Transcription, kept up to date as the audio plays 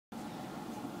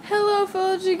Hello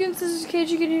fellow chickens, this is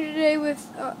KG here today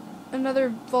with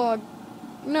another vlog.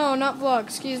 No, not vlog,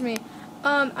 excuse me.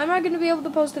 I'm not going to be able to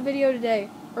post a video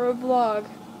today, or a vlog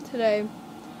today,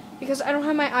 because I don't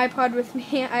have my iPod with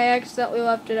me. I accidentally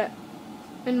left it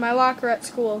in my locker at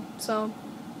school, so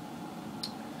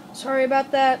sorry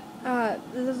about that.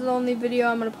 This is the only video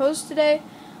I'm going to post today.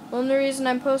 The only reason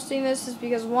I'm posting this is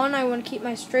because, one, I want to keep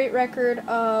my straight record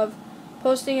of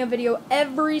posting a video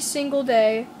every single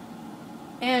day.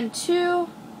 And two,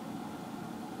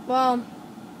 well,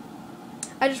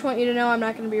 I just want you to know I'm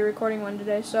not going to be recording one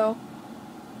today. So,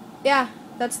 yeah,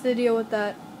 that's the deal with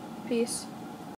that. Peace.